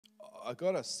I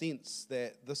got a sense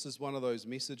that this is one of those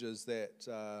messages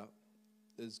that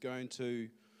is going to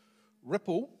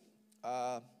ripple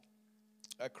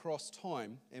across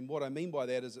time. And what I mean by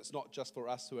that is it's not just for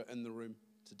us who are in the room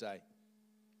today.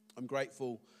 I'm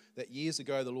grateful that years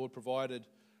ago the Lord provided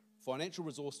financial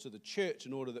resource to the church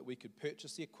in order that we could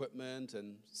purchase the equipment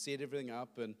and set everything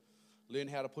up and learn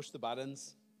how to push the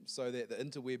buttons so that the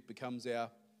interweb becomes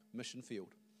our mission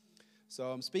field. So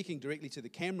I'm speaking directly to the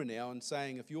camera now and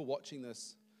saying if you're watching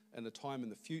this in a time in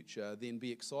the future, then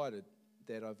be excited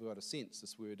that I've got a sense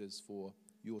this word is for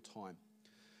your time.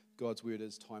 God's word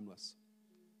is timeless.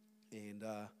 And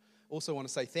also want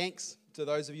to say thanks to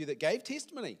those of you that gave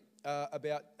testimony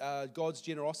about God's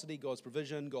generosity, God's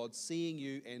provision, God seeing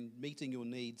you and meeting your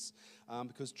needs,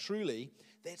 because truly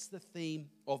that's the theme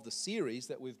of the series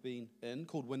that we've been in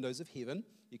called Windows of Heaven.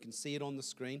 You can see it on the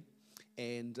screen.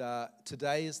 And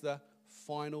today is the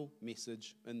final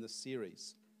message in this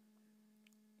series.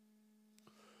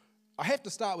 I have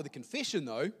to start with a confession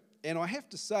though, and I have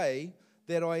to say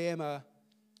that I am a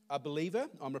believer,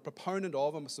 I'm a proponent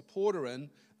of, I'm a supporter in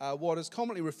what is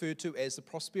commonly referred to as the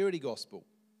prosperity gospel.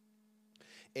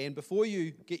 And before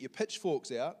you get your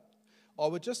pitchforks out, I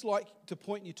would just like to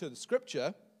point you to the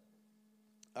scripture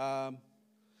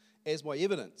as my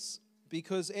evidence.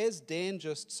 Because as Dan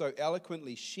just so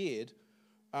eloquently shared,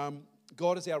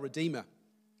 God is our Redeemer.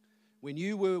 When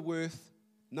you were worth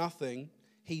nothing,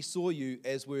 He saw you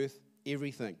as worth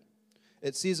everything.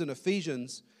 It says in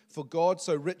Ephesians, "For God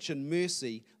so rich in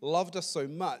mercy loved us so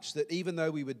much that even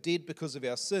though we were dead because of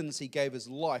our sins, He gave His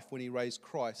life when He raised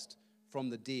Christ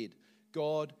from the dead."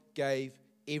 God gave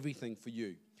everything for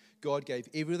you. God gave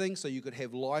everything so you could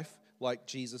have life like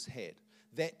Jesus had.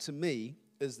 That to me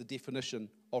is the definition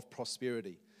of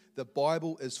prosperity. The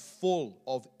Bible is full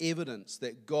of evidence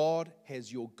that God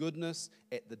has your goodness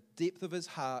at the depth of His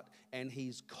heart, and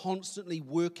He's constantly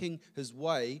working His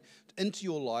way into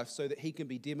your life so that He can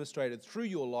be demonstrated through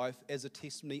your life as a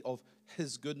testimony of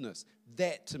His goodness.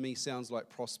 That to me sounds like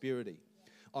prosperity.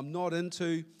 I'm not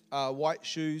into white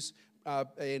shoes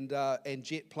and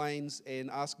jet planes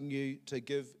and asking you to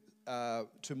give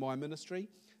to my ministry.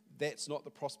 That's not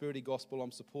the prosperity gospel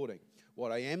I'm supporting.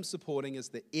 What I am supporting is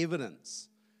the evidence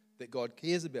that God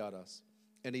cares about us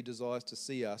and He desires to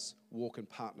see us walk in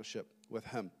partnership with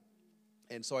Him.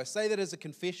 And so I say that as a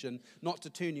confession, not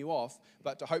to turn you off,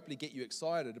 but to hopefully get you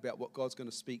excited about what God's going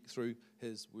to speak through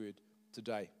His word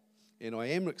today. And I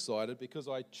am excited because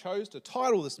I chose to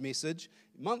title this message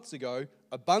months ago,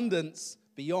 Abundance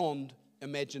Beyond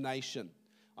Imagination.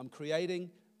 I'm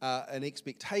creating an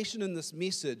expectation in this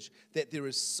message that there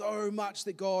is so much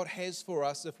that God has for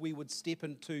us if we would step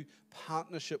into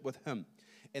partnership with Him.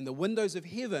 And the windows of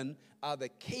heaven are the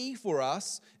key for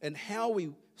us in how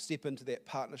we step into that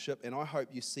partnership, and I hope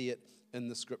you see it in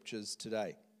the scriptures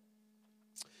today.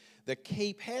 The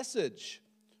key passage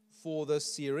for this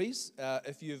series,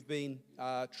 if you've been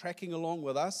tracking along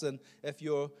with us, and if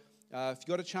you've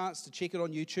got a chance to check it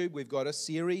on YouTube, we've got a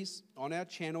series on our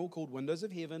channel called Windows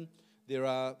of Heaven. There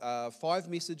are 5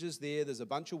 messages there. There's a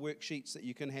bunch of worksheets that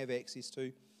you can have access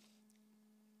to.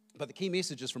 But the key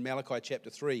message is from Malachi chapter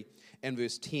 3 and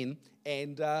verse 10,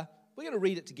 and we're going to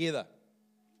read it together.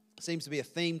 It seems to be a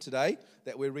theme today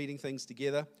that we're reading things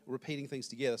together, repeating things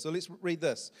together. So let's read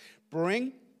this.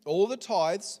 "Bring all the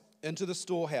tithes into the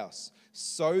storehouse,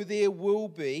 so there will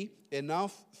be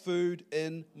enough food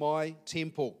in my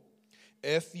temple.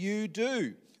 If you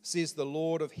do, says the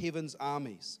Lord of heaven's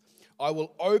armies, I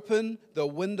will open the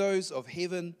windows of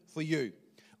heaven for you.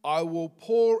 I will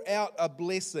pour out a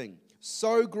blessing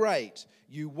so great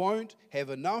you won't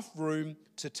have enough room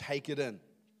to take it in.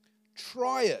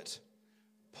 Try it.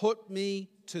 Put me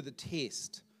to the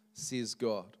test, says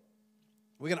God."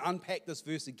 We're going to unpack this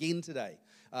verse again today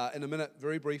in a minute,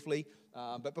 very briefly.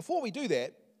 But before we do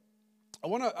that, I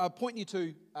want to point you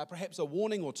to perhaps a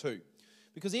warning or two.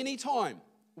 Because any time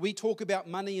we talk about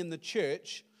money in the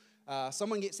church,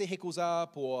 someone gets their heckles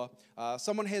up, or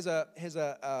someone has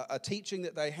a teaching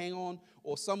that they hang on,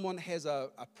 or someone has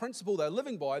a principle they're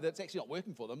living by that's actually not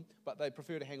working for them, but they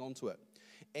prefer to hang on to it.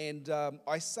 And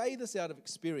I say this out of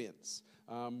experience.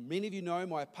 Many of you know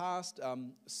my past.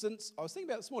 Since I was thinking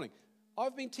about it this morning,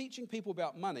 I've been teaching people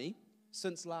about money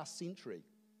since last century.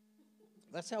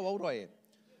 That's how old I am.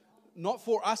 Not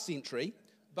for a century,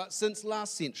 but since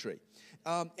last century.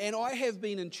 And I have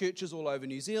been in churches all over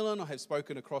New Zealand. I have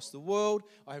spoken across the world.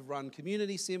 I have run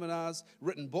community seminars,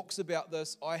 written books about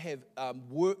this. I have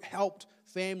helped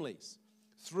families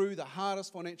through the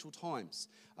hardest financial times.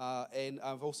 And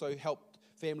I've also helped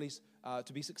families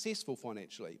to be successful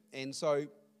financially. And so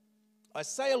I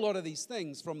say a lot of these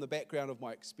things from the background of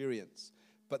my experience.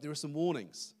 But there are some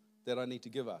warnings that I need to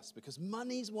give us, because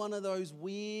money's one of those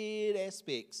weird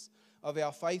aspects of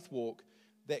our faith walk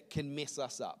that can mess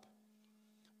us up.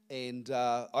 And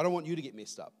I don't want you to get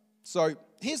messed up. So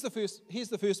here's the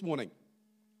first warning.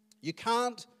 You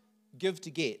can't give to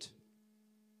get,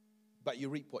 but you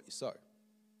reap what you sow.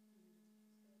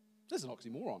 That's an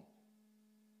oxymoron.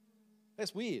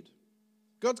 That's weird.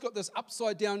 God's got this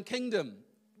upside down kingdom,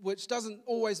 which doesn't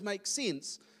always make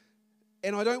sense.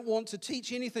 And I don't want to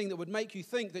teach anything that would make you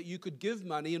think that you could give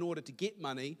money in order to get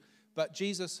money. But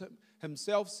Jesus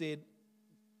himself said,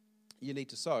 you need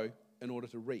to sow in order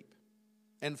to reap.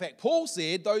 And in fact, Paul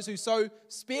said, those who sow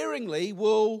sparingly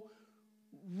will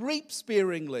reap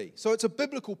sparingly. So it's a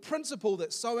biblical principle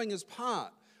that sowing is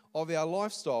part of our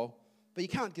lifestyle, but you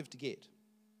can't give to get.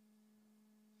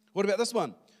 What about this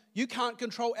one? You can't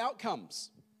control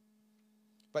outcomes,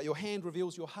 but your hand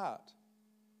reveals your heart.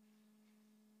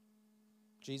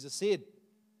 Jesus said,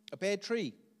 a bad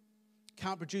tree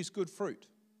can't produce good fruit.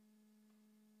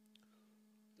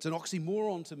 It's an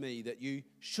oxymoron to me that you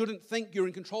shouldn't think you're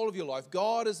in control of your life.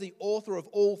 God is the author of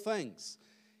all things,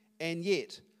 and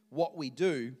yet what we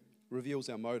do reveals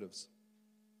our motives.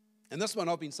 And this one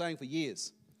I've been saying for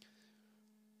years.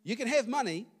 You can have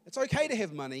money, it's okay to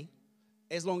have money,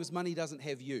 as long as money doesn't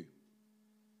have you.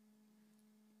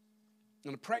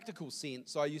 In a practical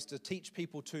sense, I used to teach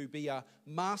people to be a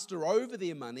master over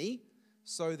their money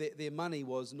so that their money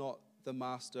was not the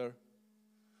master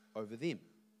over them.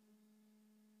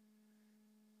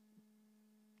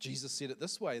 Jesus said it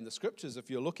this way in the scriptures. If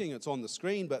you're looking, it's on the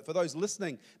screen. But for those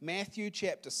listening, Matthew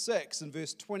chapter 6 and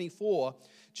verse 24,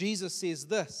 Jesus says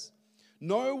this,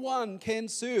 no one can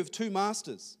serve two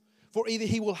masters, for either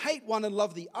he will hate one and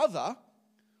love the other,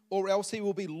 or else he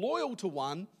will be loyal to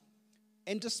one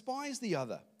and despise the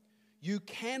other. You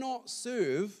cannot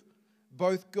serve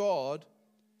both God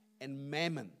and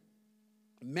mammon.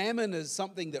 Mammon is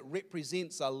something that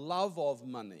represents a love of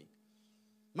money.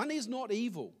 Money is not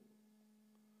evil,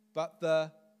 but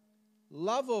the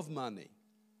love of money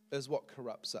is what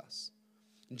corrupts us.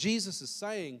 And Jesus is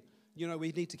saying,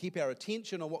 we need to keep our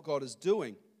attention on what God is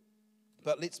doing,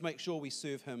 but let's make sure we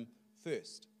serve him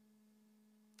first.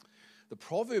 The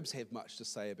Proverbs have much to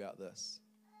say about this.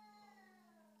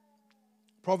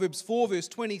 Proverbs 4 verse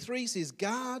 23 says,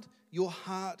 guard your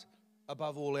heart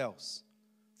above all else,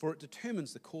 for it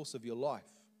determines the course of your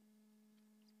life.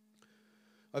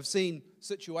 I've seen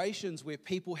situations where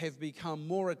people have become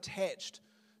more attached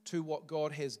to what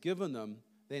God has given them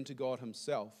than to God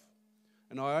himself.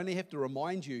 And I only have to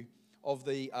remind you of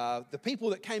the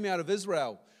people that came out of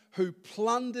Israel who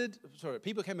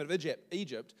people came out of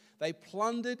Egypt. They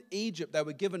plundered Egypt. They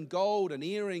were given gold and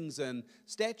earrings and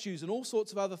statues and all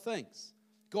sorts of other things.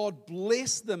 God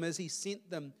blessed them as he sent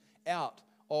them out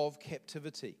of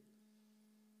captivity.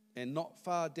 And not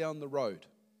far down the road,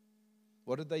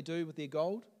 what did they do with their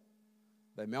gold?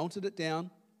 They melted it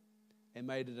down and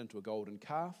made it into a golden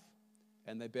calf,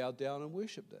 and they bowed down and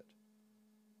worshipped it.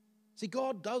 See,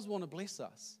 God does want to bless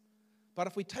us, but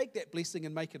if we take that blessing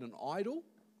and make it an idol,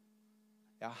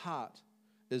 our heart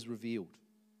is revealed.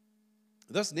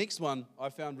 This next one I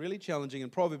found really challenging in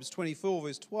Proverbs 24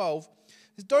 verse 12.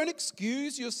 Is don't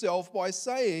excuse yourself by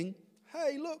saying,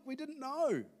 hey, look, we didn't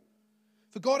know.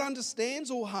 For God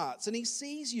understands all hearts and he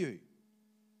sees you.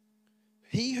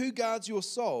 He who guards your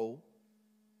soul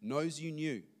knows you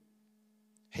knew.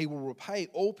 He will repay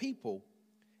all people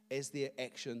as their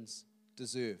actions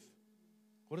deserve.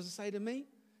 What does it say to me?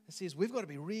 It says we've got to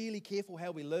be really careful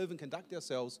how we live and conduct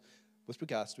ourselves with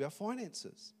regards to our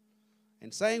finances.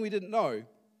 And saying we didn't know,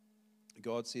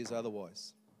 God says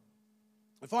otherwise.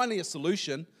 And finally, a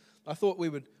solution. I thought we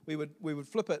would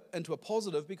flip it into a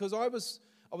positive, because I was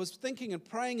thinking and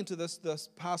praying into this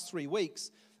past 3 weeks.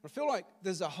 I feel like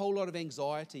there's a whole lot of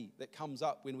anxiety that comes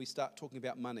up when we start talking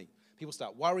about money. People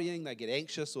start worrying, they get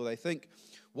anxious, or they think,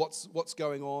 what's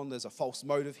going on? There's a false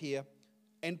motive here.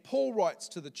 And Paul writes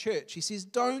to the church, he says,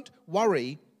 don't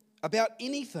worry about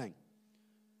anything.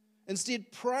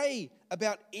 Instead, pray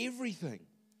about everything.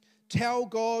 Tell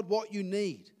God what you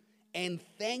need and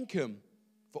thank him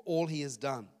for all he has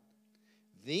done.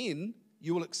 Then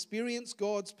you will experience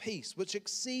God's peace, which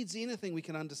exceeds anything we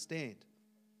can understand.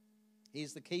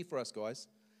 Here's the key for us, guys.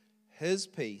 His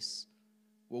peace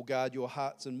will guard your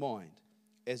hearts and mind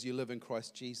as you live in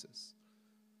Christ Jesus.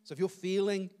 So if you're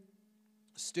feeling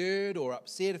stirred or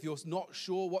upset, if you're not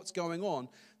sure what's going on,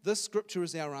 this scripture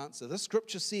is our answer. This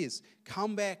scripture says,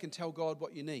 come back and tell God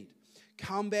what you need.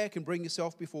 Come back and bring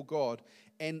yourself before God.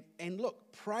 And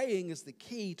look, praying is the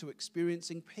key to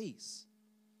experiencing peace.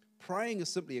 Praying is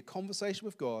simply a conversation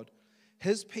with God.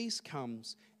 His peace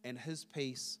comes and his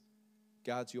peace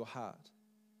guards your heart.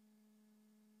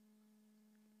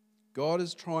 God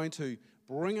is trying to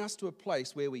bring us to a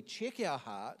place where we check our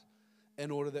heart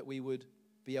in order that we would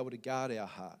be able to guard our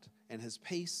heart. And his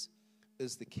peace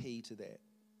is the key to that.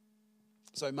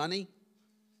 So money,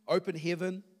 open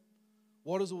heaven,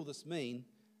 what does all this mean?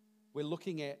 We're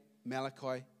looking at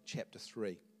Malachi chapter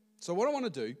 3. So what I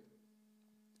want to do is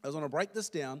I want to break this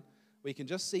down. We can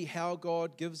just see how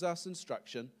God gives us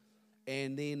instruction.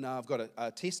 And then I've got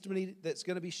a testimony that's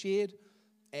going to be shared.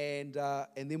 And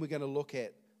then we're going to look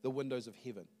at the windows of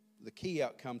heaven. The key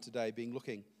outcome today being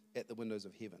looking at the windows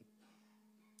of heaven.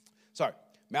 So,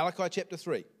 Malachi chapter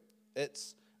 3.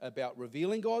 It's about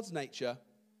revealing God's nature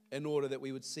in order that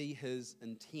we would see his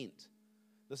intent.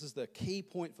 This is the key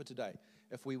point for today.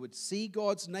 If we would see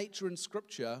God's nature in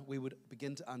Scripture, we would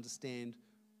begin to understand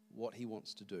what he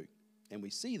wants to do. And we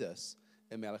see this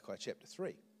in Malachi chapter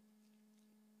 3.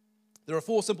 There are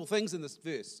 4 simple things in this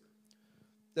verse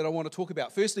that I want to talk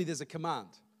about. Firstly, there's a command.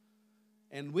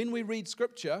 And when we read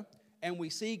Scripture and we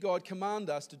see God command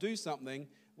us to do something,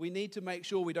 we need to make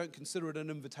sure we don't consider it an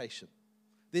invitation.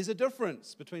 There's a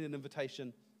difference between an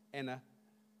invitation and a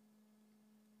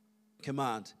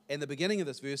command. And the beginning of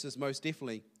this verse is most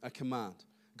definitely a command.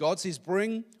 God says,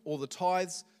 bring all the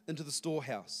tithes into the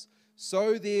storehouse,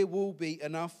 so there will be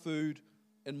enough food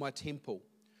in my temple.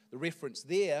 The reference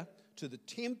there to the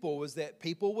temple was that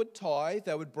people would tithe,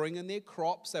 they would bring in their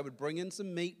crops, they would bring in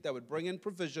some meat, they would bring in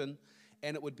provision,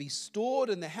 and it would be stored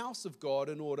in the house of God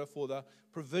in order for the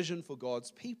provision for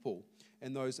God's people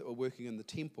and those that were working in the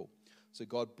temple. So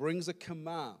God brings a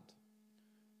command.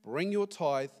 Bring your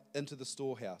tithe into the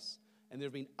storehouse. And there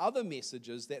have been other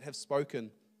messages that have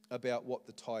spoken about what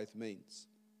the tithe means.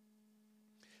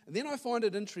 And then I find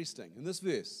it interesting in this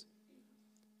verse,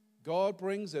 God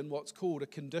brings in what's called a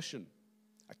condition.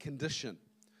 A condition.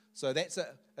 So that's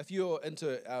if you're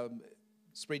into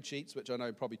spreadsheets, which I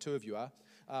know probably 2 of you are,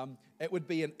 it would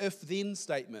be an if-then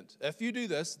statement. If you do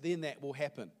this, then that will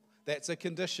happen. That's a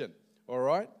condition, all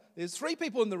right? There's 3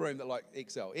 people in the room that like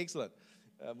Excel. Excellent.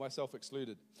 Myself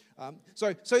excluded.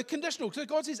 So conditional. So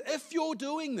God says, if you're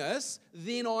doing this,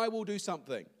 then I will do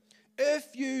something.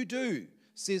 If you do,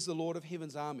 says the Lord of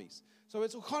heaven's armies. So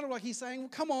it's kind of like he's saying, well,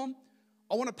 come on,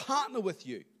 I want to partner with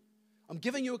you. I'm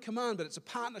giving you a command, but it's a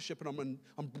partnership, and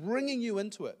I'm bringing you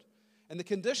into it. And the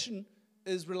condition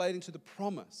is relating to the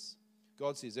promise.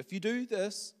 God says, if you do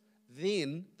this,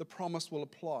 then the promise will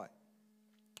apply.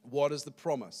 What is the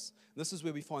promise? This is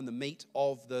where we find the meat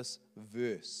of this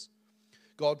verse.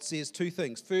 God says 2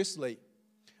 things. Firstly,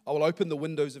 I will open the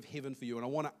windows of heaven for you, and I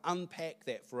want to unpack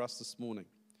that for us this morning.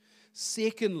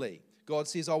 Secondly, God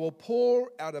says, I will pour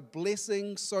out a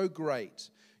blessing so great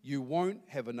you won't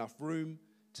have enough room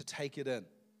to take it in.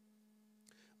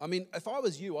 I mean, if I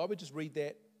was you, I would just read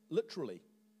that literally.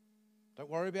 Don't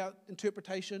worry about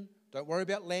interpretation. Don't worry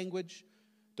about language.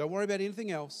 Don't worry about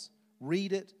anything else.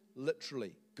 Read it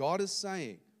literally. God is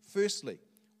saying, firstly,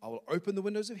 I will open the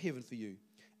windows of heaven for you.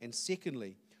 And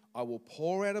secondly, I will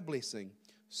pour out a blessing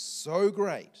so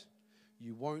great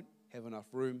you won't have enough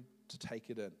room to take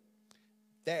it in.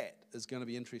 That is going to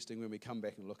be interesting when we come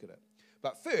back and look at it.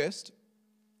 But first,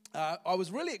 I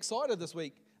was really excited this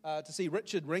week to see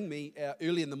Richard ring me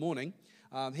early in the morning.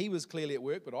 He was clearly at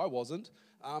work, but I wasn't.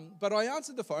 But I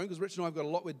answered the phone because Richard and I have got a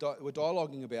lot we're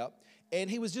dialoguing about, and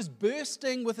he was just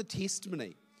bursting with a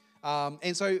testimony.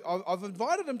 And so I've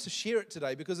invited him to share it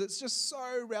today because it's just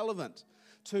so relevant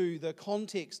to the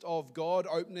context of God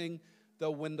opening the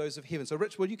windows of heaven. So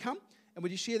Rich, will you come and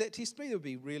would you share that testimony? That would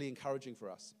be really encouraging for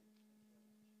us.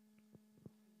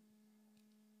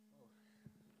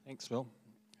 Thanks, Phil.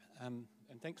 And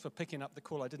thanks for picking up the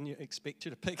call. I didn't expect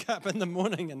you to pick up in the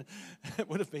morning, and it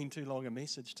would have been too long a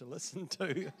message to listen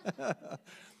to.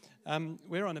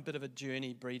 We're on a bit of a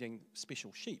journey breeding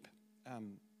special sheep.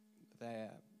 They're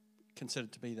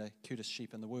considered to be the cutest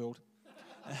sheep in the world.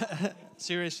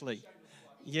 Seriously.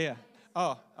 Yeah.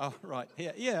 Oh, right.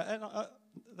 Yeah.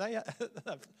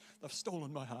 And they've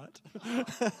stolen my heart.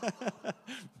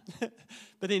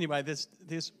 But anyway,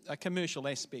 there's a commercial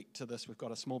aspect to this. We've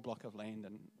got a small block of land,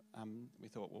 and we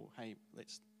thought, well, hey,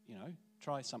 let's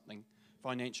try something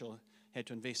financial. Had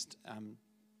to invest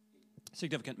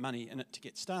significant money in it to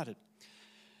get started.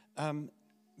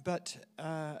 But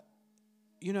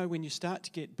when you start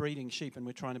to get breeding sheep, and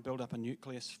we're trying to build up a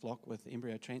nucleus flock with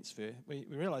embryo transfer, we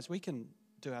realise we can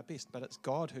do our best, but it's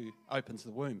God who opens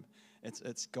the womb.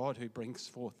 It's God who brings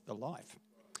forth the life.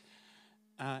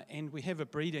 And we have a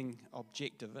breeding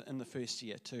objective in the first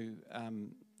year to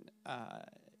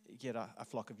get a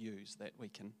flock of ewes that we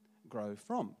can grow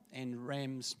from. And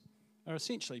rams are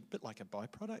essentially a bit like a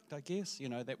byproduct, I guess.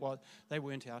 They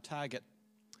weren't our target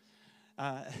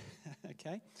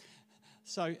Okay.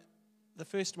 So the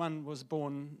first one was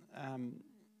born,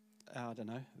 I don't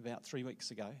know, about 3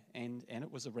 weeks ago, and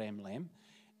it was a ram lamb.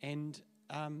 And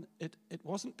it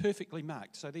wasn't perfectly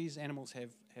marked. So these animals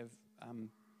have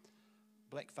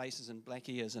black faces and black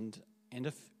ears, and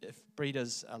if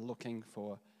breeders are looking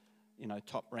for,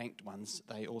 top-ranked ones,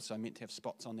 they also meant to have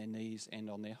spots on their knees and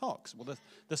on their hocks. Well,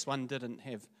 this one didn't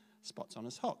have spots on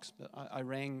his hocks, but I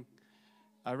rang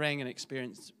an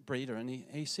experienced breeder, and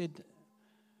he said,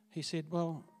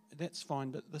 well, that's fine,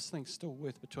 but this thing's still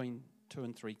worth between $2,000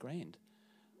 and $3,000.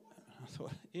 I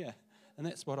thought, yeah, and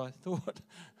that's what I thought.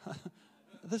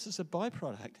 This is a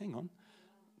byproduct. Hang on.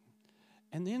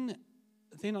 And then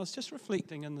I was just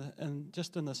reflecting in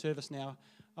the service now.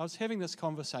 I was having this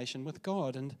conversation with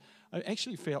God, and I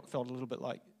actually felt a little bit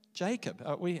like Jacob.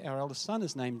 Our eldest son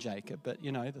is named Jacob, but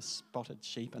the spotted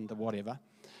sheep and the whatever.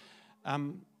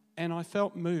 And I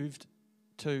felt moved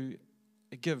to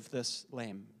give this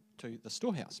lamb to the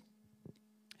storehouse.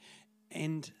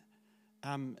 And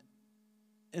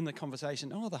in the conversation,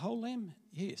 the whole lamb?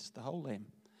 Yes, the whole lamb.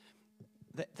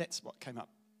 That's what came up.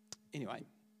 Anyway,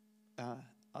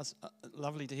 was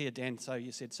lovely to hear, Dan. So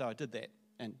you said, so I did that,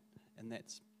 and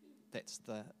that's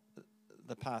the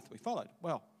path we followed.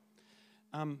 Well,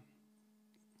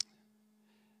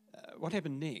 what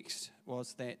happened next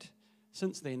was that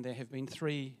since then there have been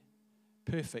 3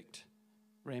 perfect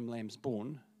ram lambs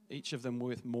born, each of them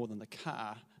worth more than the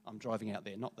car I'm driving out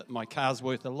there. Not that my car's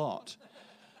worth a lot.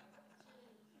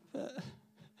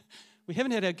 We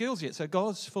haven't had our girls yet, so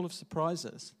God's full of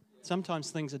surprises.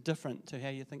 Sometimes things are different to how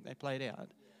you think they played out.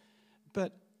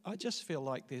 But I just feel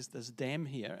like there's this dam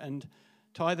here, and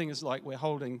tithing is like we're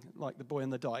holding, like the boy in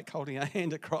the dike, holding our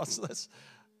hand across this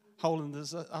hole, and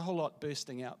there's a whole lot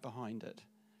bursting out behind it.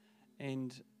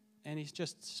 And he's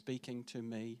just speaking to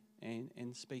me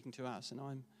and speaking to us, and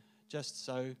I'm just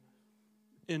so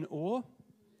in awe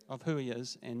of who he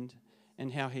is and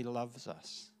how he loves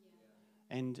us.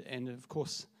 And of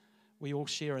course, we all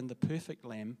share in the perfect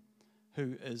Lamb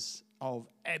who is of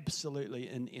absolutely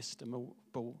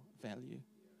inestimable value.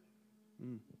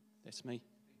 That's me.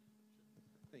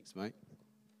 Thanks, mate.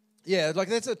 Yeah,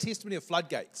 that's a testimony of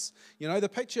floodgates. The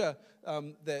picture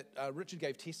that Richard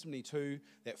gave testimony to,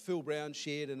 that Phil Brown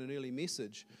shared in an early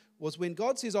message, was when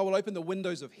God says, I will open the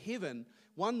windows of heaven.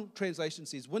 One translation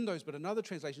says windows, but another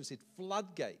translation said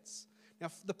floodgates. Now,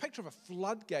 the picture of a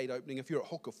floodgate opening, if you're at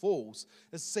Hooker Falls,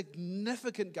 is a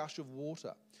significant gush of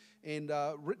water. And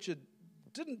Richard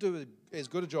didn't do as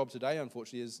good a job today,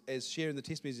 unfortunately, as sharing the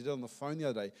testimony as he did on the phone the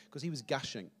other day, because he was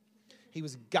gushing. He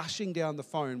was gushing down the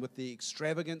phone with the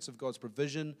extravagance of God's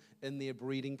provision in their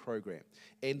breeding program.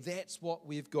 And that's what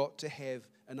we've got to have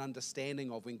an understanding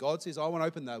of. When God says, I want to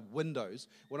open the windows,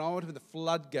 when I want to open the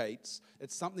floodgates,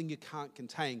 it's something you can't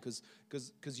contain,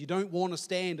 because you don't want to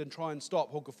stand and try and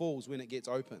stop Hooker Falls when it gets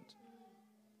opened.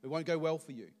 It won't go well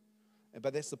for you.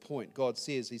 But that's the point. God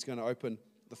says he's going to open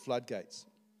the floodgates.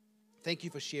 Thank you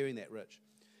for sharing that, Rich.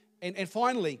 And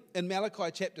finally, in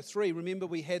Malachi chapter 3, remember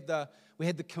we had the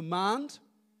command,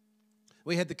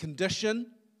 we had the condition,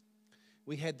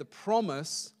 we had the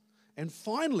promise, and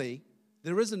finally,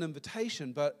 there is an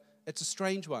invitation, but it's a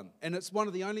strange one. And it's one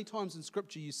of the only times in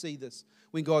Scripture you see this,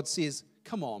 when God says,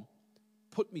 come on,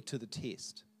 put me to the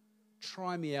test.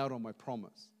 Try me out on my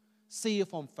promise. See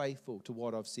if I'm faithful to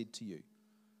what I've said to you.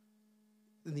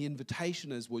 And the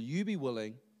invitation is, will you be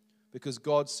willing? Because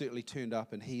God certainly turned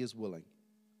up and he is willing.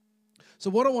 So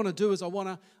what I want to do is I want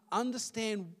to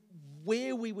understand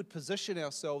where we would position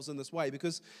ourselves in this way,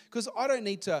 because I don't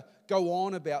need to go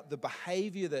on about the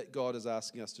behavior that God is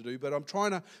asking us to do, but I'm trying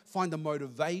to find the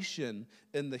motivation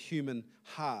in the human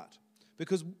heart.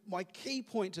 Because my key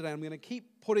point today, I'm going to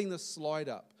keep putting this slide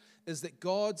up, is that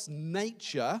God's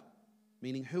nature,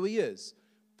 meaning who he is,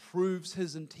 proves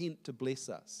his intent to bless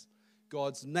us.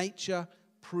 God's nature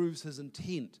proves his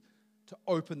intent to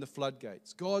open the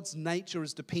floodgates. God's nature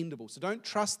is dependable. So don't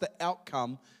trust the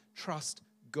outcome, trust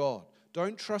God.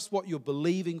 Don't trust what you're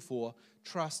believing for,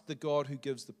 trust the God who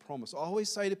gives the promise. I always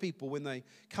say to people when they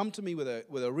come to me with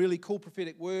a really cool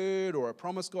prophetic word or a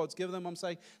promise God's given them, I'm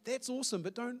saying, that's awesome,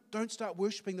 but don't start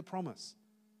worshiping the promise.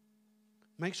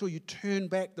 Make sure you turn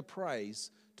back the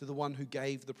praise to the one who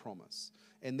gave the promise.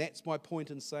 And that's my point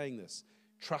in saying this.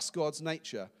 Trust God's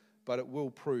nature, but it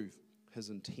will prove his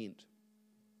intent.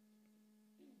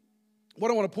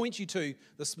 What I want to point you to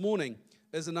this morning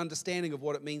is an understanding of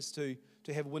what it means to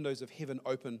have windows of heaven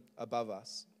open above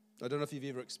us. I don't know if you've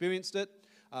ever experienced it.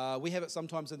 We have it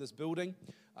sometimes in this building,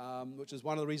 which is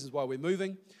one of the reasons why we're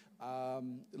moving.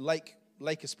 Lake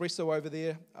Espresso over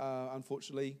there,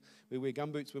 unfortunately. We wear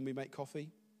gumboots when we make coffee.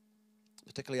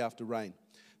 particularly after rain.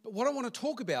 But what I want to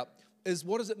talk about is,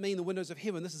 what does it mean, the windows of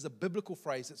heaven? This is a biblical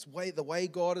phrase. It's the way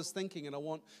God is thinking, and I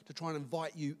want to try and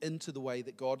invite you into the way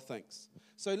that God thinks.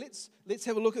 So let's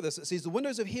have a look at this. It says the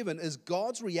windows of heaven is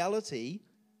God's reality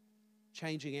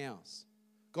changing ours.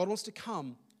 God wants to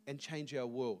come and change our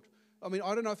world. I mean,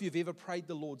 I don't know if you've ever prayed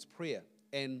the Lord's Prayer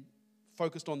and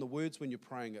focused on the words when you're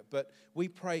praying it, but we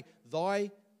pray,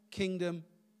 thy kingdom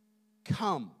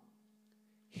come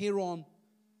here on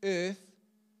earth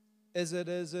as it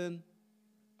is in...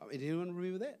 Did anyone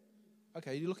remember that?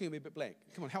 Okay, you're looking at me a bit blank.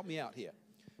 Come on, help me out here.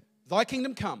 Thy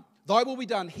kingdom come, thy will be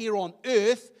done here on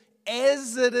earth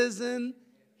as it is in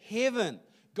heaven.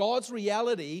 God's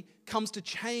reality comes to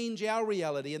change our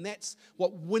reality, and that's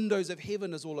what windows of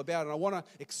heaven is all about. And I want to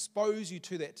expose you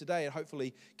to that today and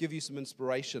hopefully give you some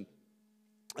inspiration.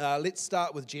 Let's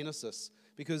start with Genesis,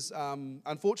 because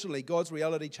unfortunately, God's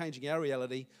reality changing our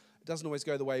reality doesn't always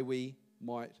go the way we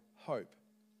might hope.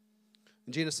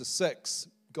 In Genesis 6,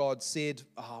 God said,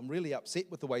 I'm really upset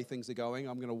with the way things are going.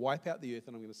 I'm going to wipe out the earth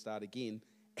and I'm going to start again.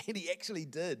 And he actually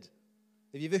did.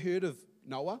 Have you ever heard of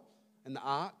Noah and the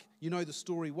ark? You know the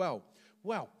story well.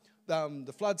 Well,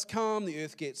 the floods come, the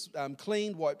earth gets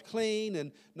cleaned, wiped clean,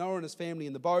 and Noah and his family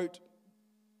in the boat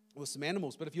with some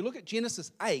animals. But if you look at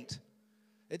Genesis 8,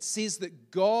 it says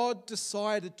that God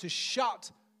decided to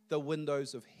shut the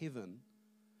windows of heaven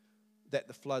that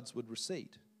the floods would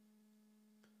recede.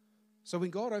 So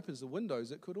when God opens the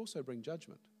windows, it could also bring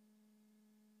judgment.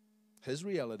 His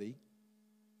reality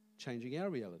changing our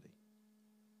reality.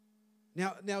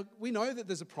 Now we know that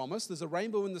there's a promise, there's a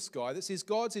rainbow in the sky that says,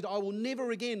 God said, I will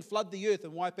never again flood the earth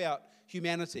and wipe out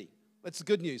humanity. That's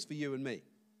good news for you and me.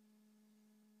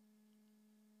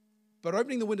 But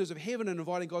opening the windows of heaven and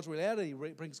inviting God's reality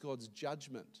brings God's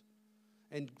judgment.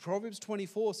 And Proverbs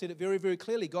 24 said it very, very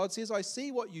clearly. God says, I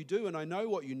see what you do and I know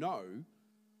what you know,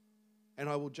 and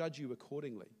I will judge you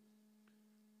accordingly.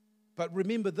 But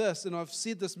remember this, and I've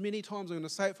said this many times, I'm going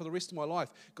to say it for the rest of my life.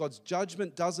 God's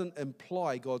judgment doesn't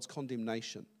imply God's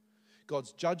condemnation.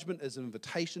 God's judgment is an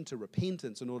invitation to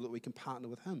repentance in order that we can partner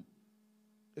with Him.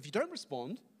 If you don't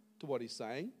respond to what He's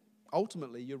saying,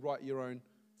 ultimately you write your own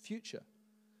future.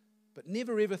 But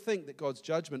never ever think that God's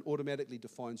judgment automatically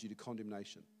defines you to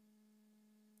condemnation.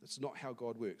 That's not how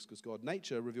God works, because God's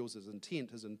nature reveals His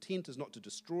intent. His intent is not to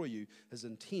destroy you. His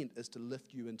intent is to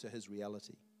lift you into His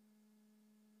reality.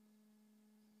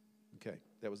 Okay,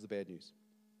 that was the bad news.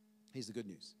 Here's the good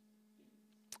news.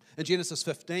 In Genesis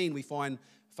 15, we find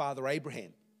Father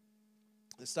Abraham.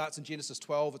 It starts in Genesis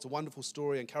 12. It's a wonderful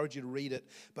story. I encourage you to read it.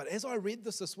 But as I read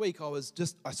this week,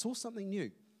 I saw something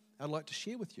new I'd like to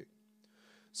share with you.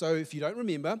 So if you don't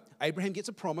remember, Abraham gets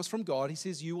a promise from God. He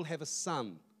says, you will have a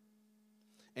son.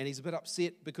 And he's a bit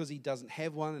upset because he doesn't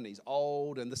have one, and he's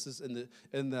old. And this is in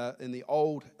the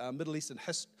old Middle Eastern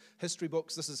history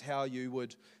books. This is how you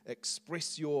would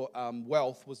express your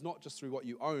wealth, was not just through what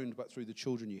you owned, but through the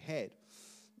children you had.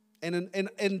 And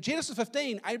in Genesis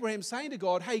 15, Abraham's saying to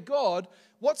God, hey God,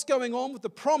 what's going on with the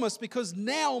promise? Because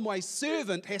now my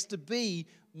servant has to be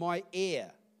my heir.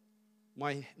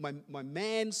 My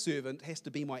manservant has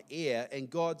to be my heir. And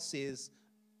God says,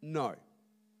 no.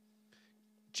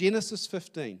 Genesis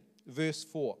 15, verse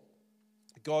 4.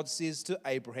 God says to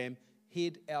Abraham,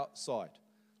 head outside.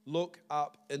 Look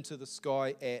up into the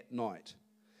sky at night.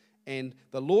 And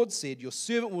the Lord said, your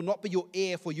servant will not be your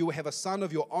heir, for you will have a son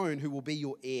of your own who will be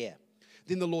your heir.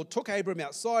 Then the Lord took Abraham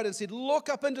outside and said, look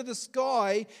up into the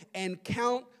sky and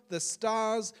count the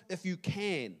stars if you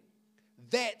can.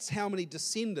 That's how many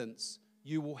descendants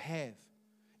you will have.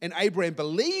 And Abraham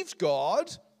believed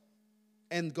God,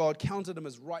 and God counted him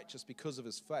as righteous because of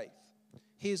his faith.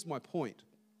 Here's my point.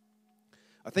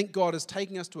 I think God is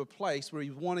taking us to a place where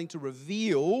He's wanting to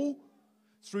reveal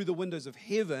through the windows of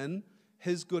heaven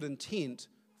His good intent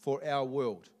for our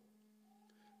world.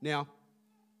 Now,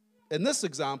 in this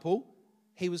example,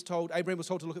 Abraham was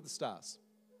told to look at the stars,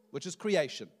 which is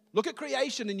creation. Look at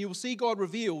creation and you will see God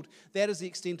revealed. That is the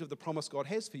extent of the promise God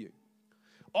has for you.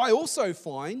 I also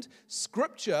find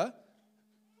Scripture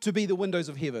to be the windows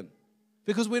of heaven.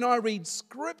 Because when I read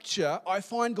Scripture, I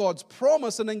find God's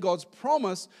promise, and in God's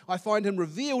promise, I find Him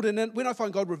revealed. And then when I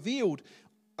find God revealed,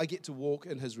 I get to walk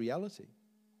in His reality.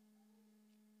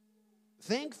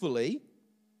 Thankfully,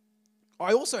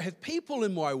 I also have people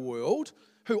in my world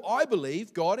who I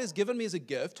believe God has given me as a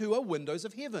gift, who are windows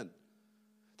of heaven.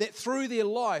 That through their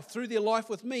life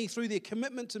with me, through their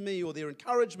commitment to me, or their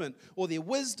encouragement, or their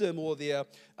wisdom, or their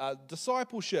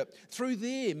discipleship, through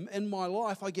them in my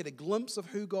life, I get a glimpse of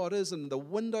who God is, and the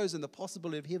windows and the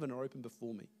possibility of heaven are open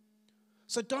before me.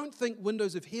 So don't think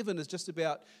windows of heaven is just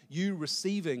about you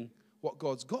receiving what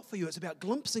God's got for you. It's about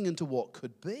glimpsing into what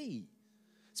could be.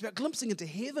 It's about glimpsing into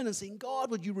heaven and saying, God,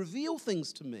 would you reveal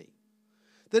things to me?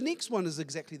 The next one is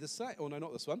exactly the same. Oh, no,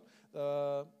 not this one.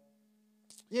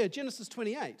 Genesis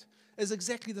 28 is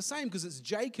exactly the same because it's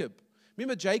Jacob.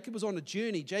 Remember, Jacob was on a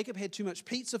journey. Jacob had too much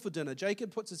pizza for dinner.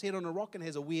 Jacob puts his head on a rock and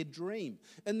has a weird dream.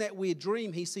 In that weird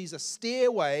dream, he sees a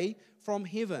stairway from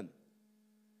heaven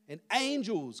and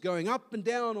angels going up and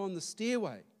down on the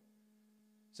stairway.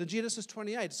 So Genesis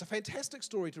 28, it's a fantastic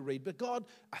story to read, but God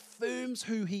affirms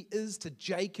who he is to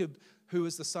Jacob, who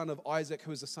is the son of Isaac,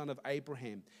 who is the son of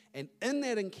Abraham. And in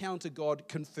that encounter, God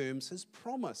confirms his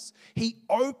promise. He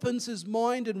opens his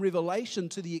mind in revelation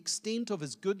to the extent of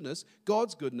his goodness,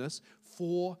 God's goodness,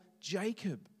 for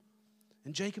Jacob.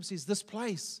 And Jacob says, this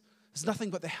place is nothing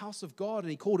but the house of God,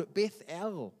 and he called it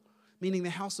Beth-el, meaning the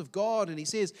house of God. And he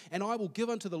says, and I will give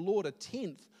unto the Lord a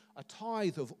tenth, a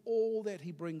tithe of all that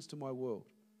he brings to my world.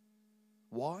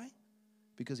 Why?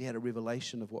 Because he had a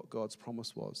revelation of what God's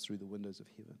promise was through the windows of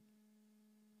heaven.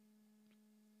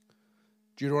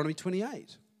 Deuteronomy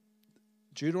 28.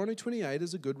 Deuteronomy 28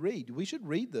 is a good read. We should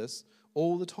read this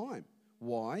all the time.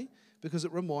 Why? Because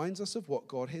it reminds us of what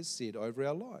God has said over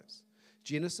our lives.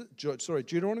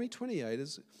 Deuteronomy 28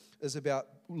 is about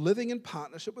living in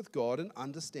partnership with God and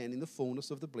understanding the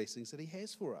fullness of the blessings that he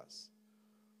has for us.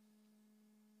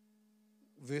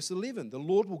 Verse 11, the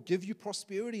Lord will give you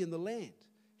prosperity in the land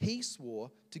he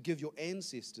swore to give your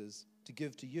ancestors to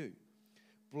give to you,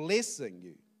 blessing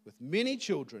you with many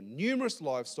children, numerous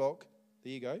livestock,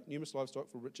 there you go, numerous livestock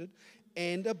for Richard,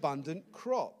 and abundant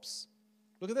crops.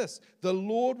 Look at this. The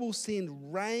Lord will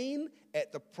send rain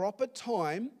at the proper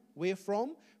time. Where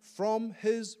from? From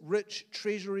his rich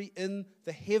treasury in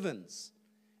the heavens.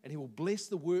 And he will bless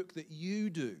the work that you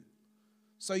do.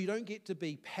 So you don't get to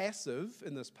be passive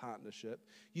in this partnership.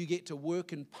 You get to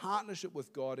work in partnership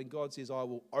with God. And God says, I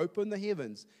will open the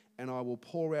heavens and I will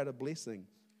pour out a blessing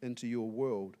into your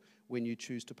world when you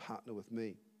choose to partner with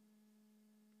me.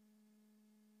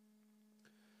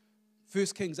 1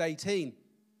 Kings 18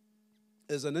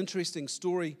 is an interesting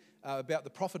story about the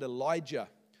prophet Elijah.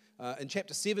 In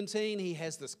chapter 17, he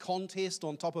has this contest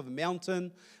on top of a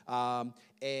mountain,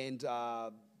 and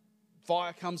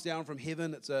fire comes down from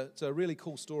heaven. It's a really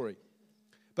cool story.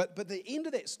 But the end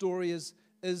of that story is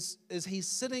he's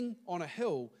sitting on a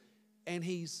hill and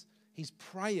he's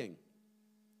praying.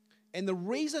 And the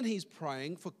reason he's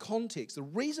praying, for context, the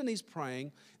reason he's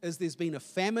praying is there's been a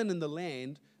famine in the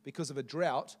land because of a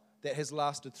drought that has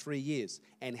lasted 3 years.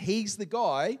 And he's the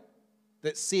guy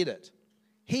that said it.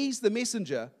 He's the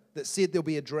messenger that said there'll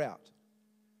be a drought.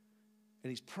 And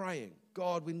he's praying,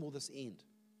 God, when will this end?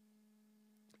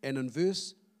 And in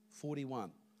verse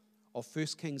 41 of 1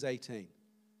 Kings 18,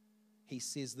 he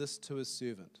says this to his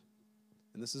servant.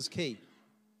 And this is key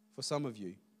for some of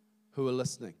you who are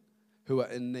listening, who are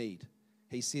in need.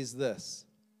 He says this.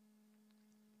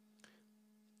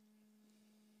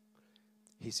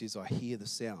 He says, I hear the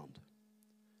sound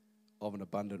of an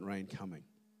abundant rain coming.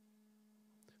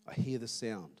 I hear the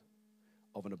sound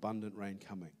of an abundant rain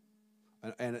coming.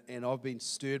 And I've been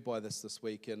stirred by this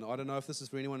week. And I don't know if this is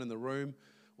for anyone in the room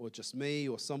or just me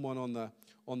or someone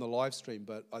on the live stream,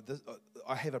 but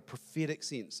I have a prophetic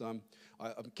sense. I'm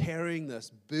carrying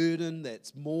this burden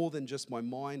that's more than just my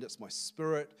mind, it's my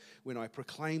spirit. When I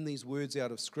proclaim these words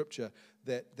out of Scripture,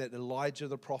 that Elijah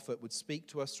the prophet would speak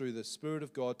to us through the Spirit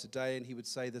of God today, and he would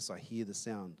say this, I hear the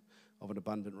sound of an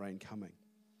abundant rain coming.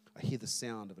 I hear the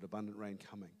sound of an abundant rain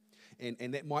coming.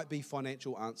 And that might be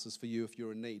financial answers for you if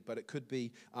you're in need, but it could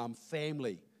be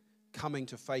family coming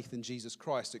to faith in Jesus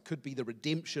Christ. It could be the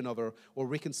redemption of or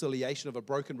reconciliation of a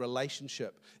broken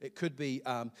relationship. It could be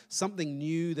something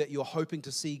new that you're hoping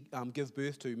to see give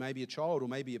birth to, maybe a child or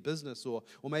maybe a business or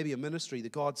maybe a ministry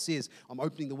that God says, I'm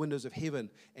opening the windows of heaven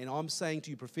and I'm saying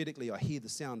to you prophetically, I hear the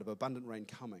sound of abundant rain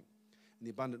coming. And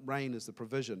the abundant rain is the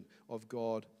provision of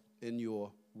God in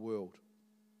your world.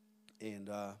 And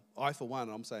I, for one,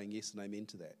 I'm saying yes and amen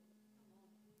to that.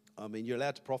 I mean, you're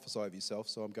allowed to prophesy of yourself,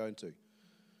 so I'm going to.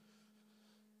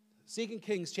 2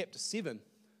 Kings chapter 7,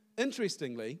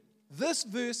 interestingly, this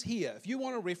verse here, if you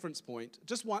want a reference point,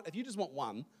 if you just want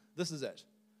one, this is it.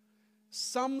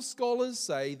 Some scholars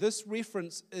say this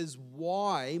reference is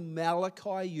why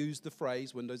Malachi used the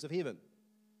phrase windows of heaven.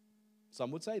 Some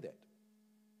would say that.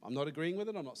 I'm not agreeing with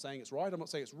it. I'm not saying it's right. I'm not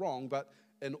saying it's wrong. But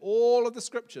in all of the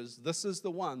scriptures, this is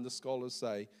the one the scholars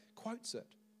say quotes it.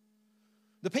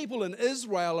 The people in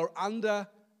Israel are under,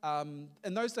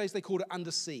 in those days they called it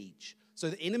under siege. So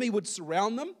the enemy would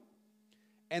surround them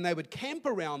and they would camp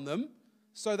around them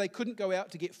so they couldn't go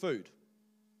out to get food.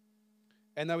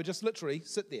 And they would just literally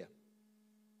sit there.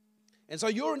 And so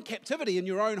you're in captivity in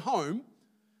your own home,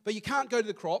 but you can't go to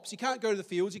the crops, you can't go to the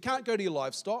fields, you can't go to your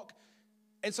livestock.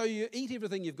 And so you eat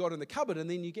everything you've got in the cupboard and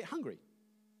then you get hungry.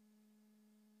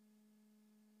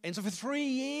 And so for 3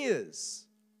 years,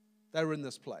 they were in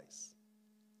this place.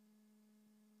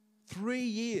 3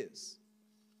 years.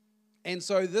 And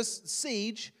so this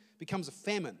siege becomes a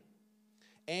famine.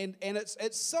 And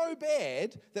it's so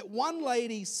bad that one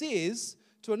lady says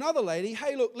to another lady,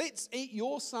 hey, look, let's eat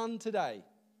your son today.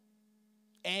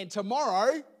 And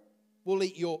tomorrow, we'll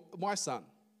eat my son.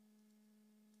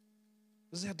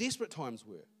 This is how desperate times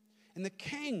were. And the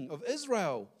king of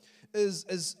Israel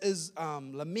is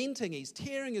lamenting. He's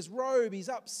tearing his robe. He's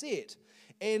upset.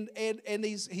 And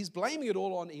he's blaming it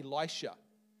all on Elisha.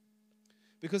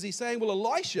 Because he's saying, well,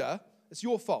 Elisha, it's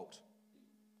your fault.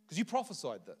 Because you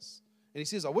prophesied this. And he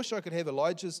says, I wish I could have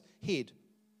Elijah's head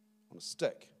on a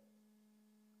stick.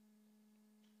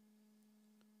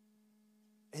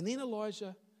 And then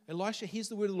Elisha hears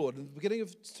the word of the Lord. In the beginning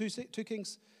of 2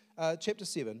 Kings chapter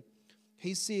 7,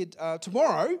 he said,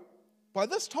 tomorrow, by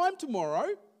this time tomorrow,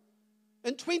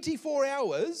 in 24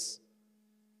 hours,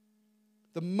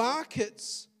 the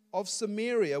markets of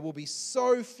Samaria will be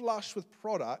so flush with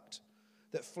product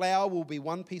that flour will be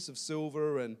 1 piece of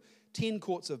silver and 10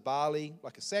 quarts of barley,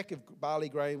 like a sack of barley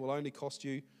grain will only cost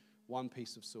you 1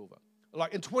 piece of silver.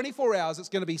 Like in 24 hours, it's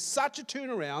going to be such a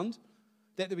turnaround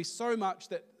that there'll be so much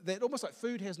that almost like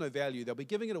food has no value. They'll be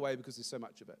giving it away because there's so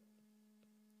much of it.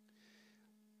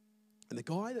 And the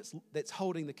guy that's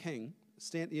holding the king,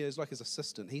 is like his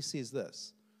assistant, he says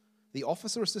this. The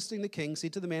officer assisting the king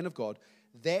said to the man of God,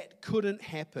 that couldn't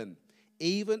happen,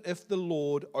 even if the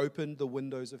Lord opened the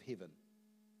windows of heaven.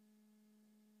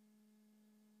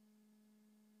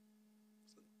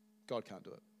 God can't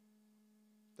do it.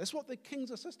 That's what the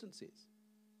king's assistant says.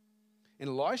 And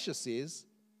Elisha says,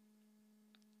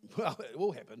 well, it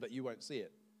will happen, but you won't see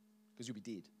it because you'll be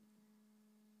dead.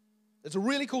 It's a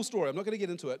really cool story. I'm not going to get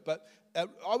into it, but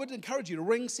I would encourage you to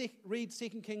read 2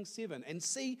 Kings 7 and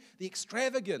see the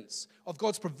extravagance of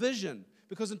God's provision,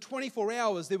 because in 24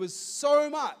 hours there was so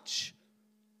much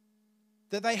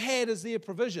that they had as their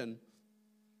provision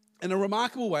in a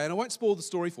remarkable way. And I won't spoil the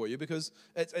story for you because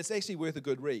it's actually worth a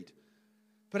good read.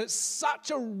 But it's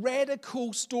such a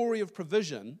radical story of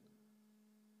provision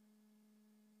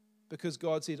because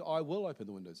God said, I will open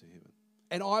the windows of heaven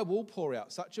and I will pour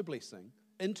out such a blessing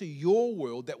into your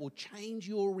world that will change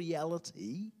your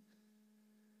reality,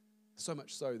 so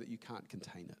much so that you can't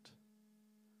contain it.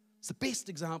 It's the best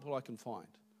example I can find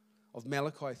of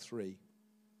Malachi 3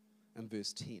 and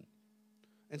verse 10.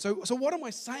 And so what am I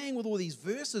saying with all these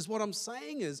verses? What I'm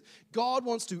saying is God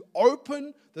wants to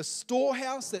open the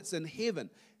storehouse that's in heaven,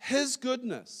 His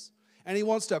goodness, and He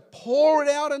wants to pour it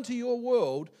out into your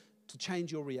world to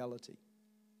change your reality.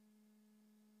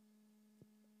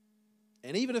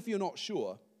 And even if you're not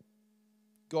sure,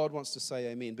 God wants to say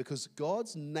amen, because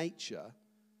God's nature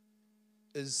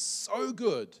is so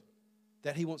good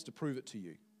that He wants to prove it to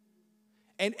you.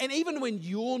 And even when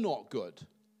you're not good,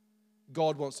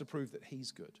 God wants to prove that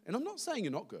He's good. And I'm not saying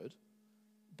you're not good,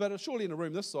 but surely in a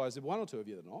room this size, there are one or two of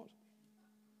you that are not.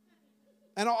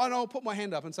 And I'll put my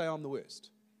hand up and say I'm the worst.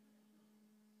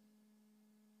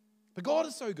 But God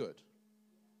is so good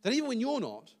that even when you're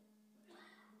not,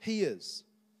 He is.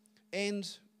 And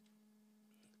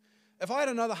if I had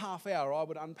another half hour, I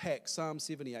would unpack Psalm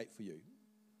 78 for you.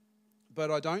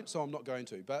 But I don't, so I'm not going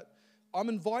to. But I'm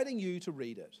inviting you to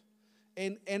read it.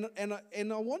 And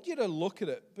I want you to look at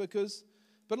it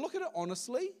but look at it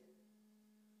honestly.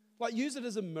 Like use it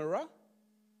as a mirror.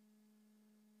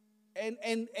 And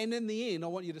in the end, I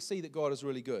want you to see that God is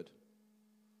really good.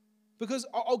 Because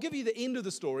I'll give you the end of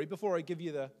the story before I give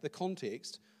you the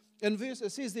context.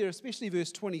 It says there, especially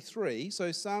verse 23,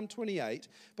 so Psalm 28,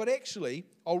 but actually,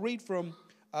 I'll read from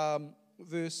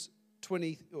verse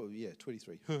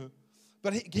 23.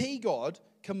 But he, God,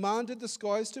 commanded the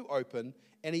skies to open,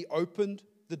 and He opened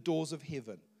the doors of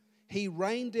heaven. He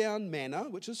rained down manna,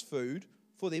 which is food,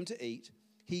 for them to eat.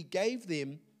 He gave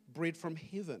them bread from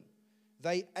heaven.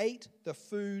 They ate the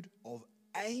food of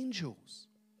angels.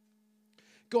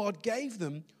 God gave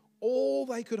them all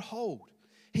they could hold.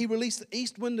 He released the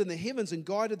east wind in the heavens and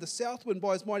guided the south wind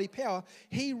by His mighty power.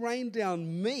 He rained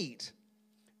down meat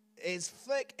as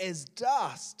thick as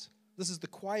dust. This is the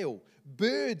quail.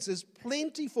 Birds as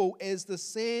plentiful as the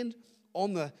sand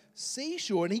on the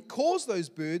seashore. And He caused those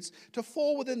birds to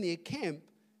fall within their camp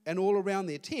and all around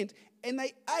their tent. And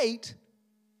they ate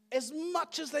as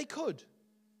much as they could.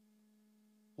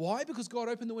 Why? Because God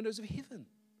opened the windows of heaven.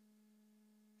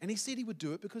 And He said He would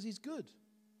do it because He's good.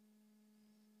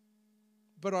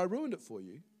 But I ruined it for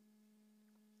you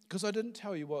because I didn't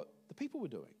tell you what the people were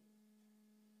doing.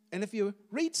 And if you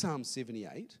read Psalm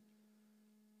 78,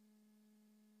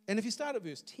 and if you start at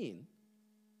verse 10,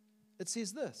 it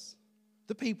says this: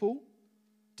 the people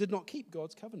did not keep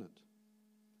God's covenant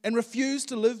and refused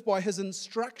to live by his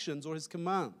instructions or his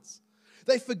commands.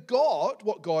 They forgot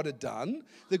what God had done,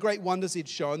 the great wonders he'd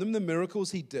shown them, the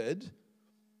miracles he did.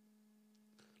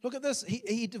 Look at this.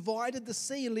 He divided the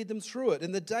sea and led them through it.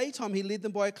 In the daytime, he led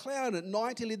them by a cloud. At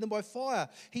night, he led them by fire.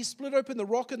 He split open the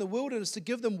rock in the wilderness to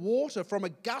give them water from a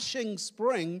gushing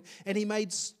spring, and he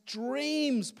made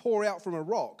streams pour out from a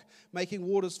rock, making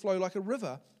waters flow like a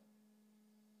river.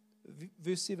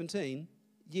 Verse 17,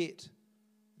 yet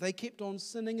they kept on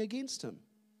sinning against him,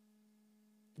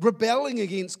 rebelling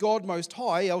against God Most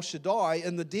High, El Shaddai,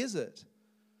 in the desert.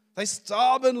 They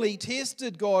stubbornly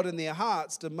tested God in their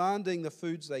hearts, demanding the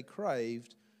foods they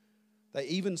craved. They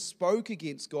even spoke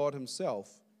against God himself,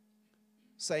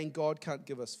 saying, God can't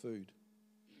give us food.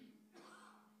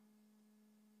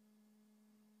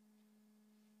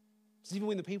 So even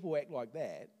when the people act like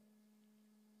that,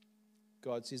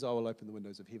 God says, I will open the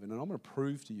windows of heaven, and I'm going to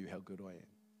prove to you how good I am.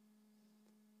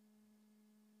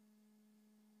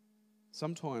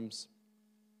 Sometimes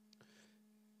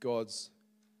God's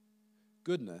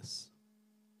goodness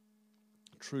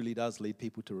truly does lead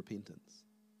people to repentance.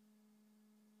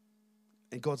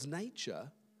 And God's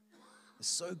nature is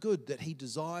so good that he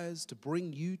desires to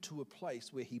bring you to a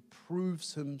place where he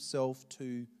proves himself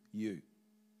to you.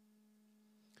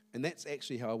 And that's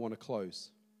actually how I want to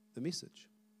close the message.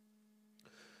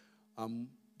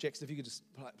 Jackson, if you could just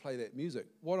play that music.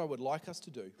 What I would like us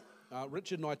to do,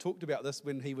 Richard and I talked about this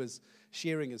when he was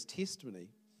sharing his testimony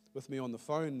with me on the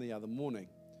phone the other morning.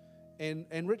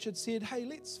 And Richard said, hey,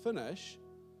 let's finish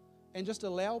and just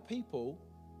allow people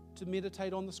to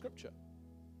meditate on the scripture.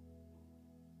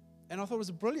 And I thought it was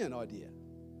a brilliant idea.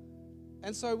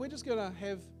 And so we're just going to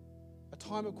have a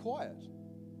time of quiet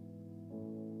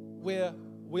where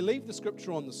we leave the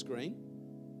scripture on the screen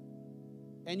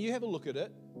and you have a look at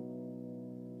it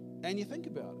and you think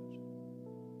about it.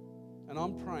 And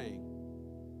I'm praying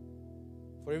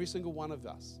for every single one of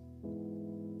us,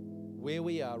 where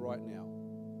we are right now,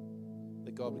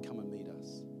 that God would come and meet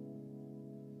us.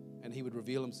 And he would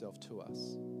reveal himself to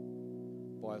us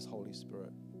by his Holy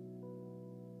Spirit.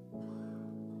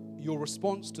 Your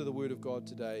response to the word of God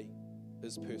today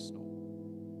is personal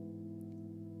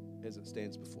as it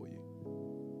stands before you.